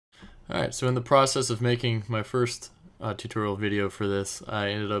Alright, so in the process of making my first tutorial video for this, I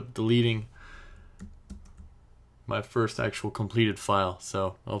ended up deleting my first actual completed file,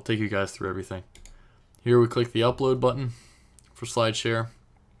 so I'll take you guys through everything. Here we click the upload button for SlideShare.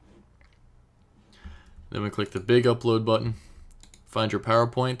 Then we click the big upload button. Find your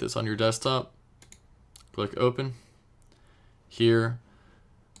PowerPoint that's on your desktop. Click open. Here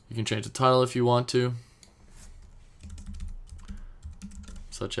you can change the title if you want to,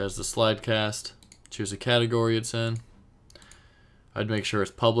 such as the Slidecast. Choose a category it's in. I'd make sure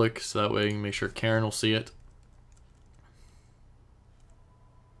it's public so that way you can make sure Karen will see it.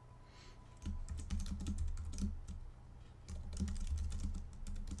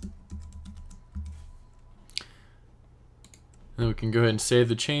 Then we can go ahead and save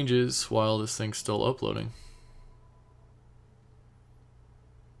the changes while this thing's still uploading.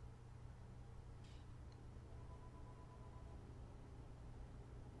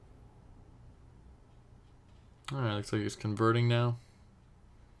 Alright, looks like it's converting now.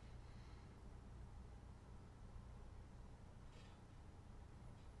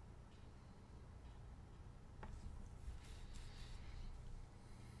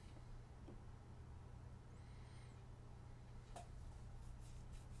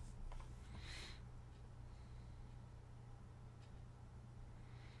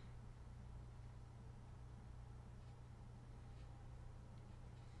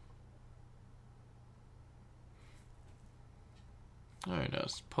 Alright, now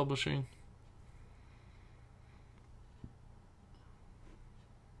it's publishing.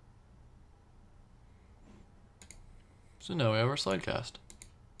 So now we have our Slidecast.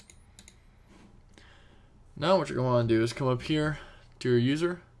 Now what you're going to want to do is come up here to your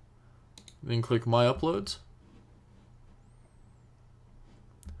user, then click My Uploads.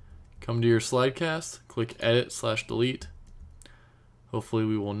 Come to your Slidecast, click Edit/Delete. Hopefully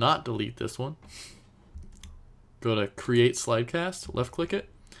we will not delete this one. Go to Create Slidecast, left click it,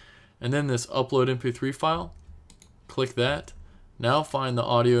 and then this Upload MP3 file, click that. Now find the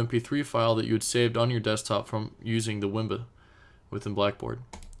audio MP3 file that you had saved on your desktop from using the Wimba within Blackboard.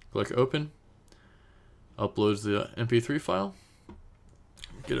 Click Open, uploads the MP3 file,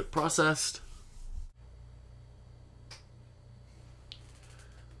 get it processed.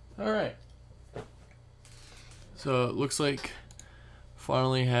 Alright, so it looks like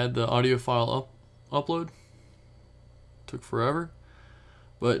finally had the audio file upload. Took forever,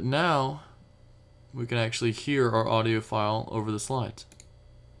 but now we can actually hear our audio file over the slides.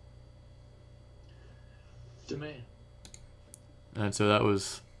 Demand. And so that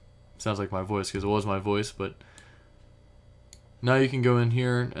sounds like my voice because it was my voice, but now you can go in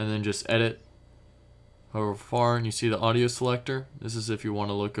here and then just edit however far, and you see the audio selector. This is if you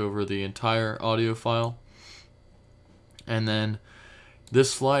want to look over the entire audio file. And then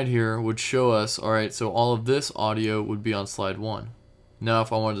this slide here would show us, alright, so all of this audio would be on slide 1. Now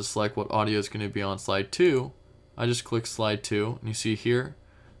if I wanted to select what audio is going to be on slide 2, I just click slide 2, and you see here,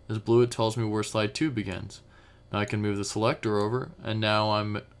 this blue, it tells me where slide 2 begins. Now I can move the selector over, and now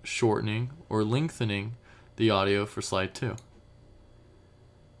I'm shortening or lengthening the audio for slide 2.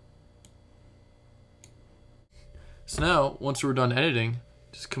 So now, once we're done editing,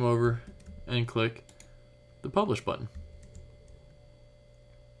 just come over and click the Publish button.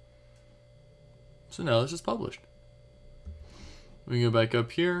 So now this is published. We can go back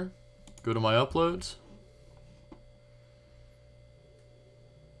up here, go to My Uploads.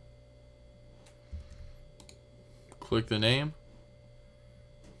 Click the name.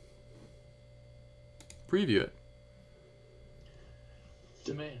 Preview it.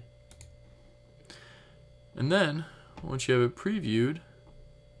 Demand. And then, once you have it previewed,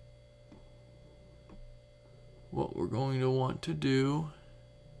 what we're going to want to do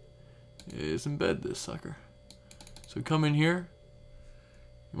is embed this sucker. So come in here,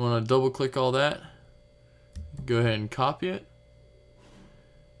 you want to double click all that, go ahead and copy it,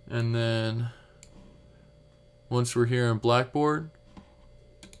 and then once we're here in Blackboard,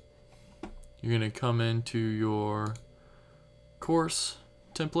 you're going to come into your course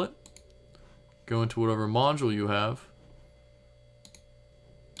template, go into whatever module you have.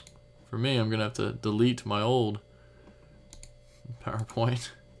 For me, I'm going to have to delete my old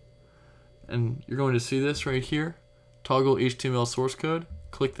PowerPoint. And you're going to see this right here, toggle HTML source code,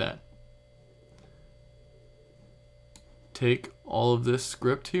 click that. Take all of this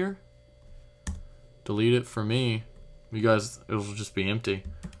script here, delete it. For me, you guys, it'll just be empty.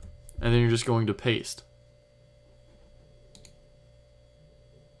 And then you're just going to paste.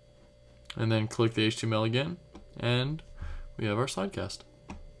 And then click the HTML again, and we have our Slidecast.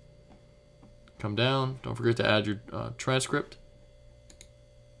 Come down, don't forget to add your transcript.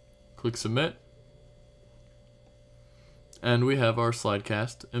 Click Submit. And we have our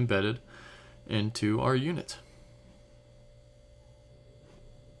Slidecast embedded into our unit.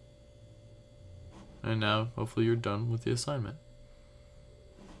 And now, hopefully you're done with the assignment.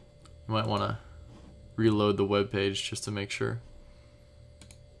 You might want to reload the web page just to make sure.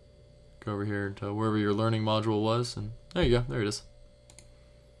 Go over here to wherever your learning module was, and there you go, there it is.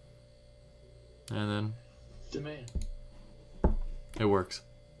 And then Demand. it works.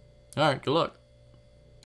 Alright, good luck.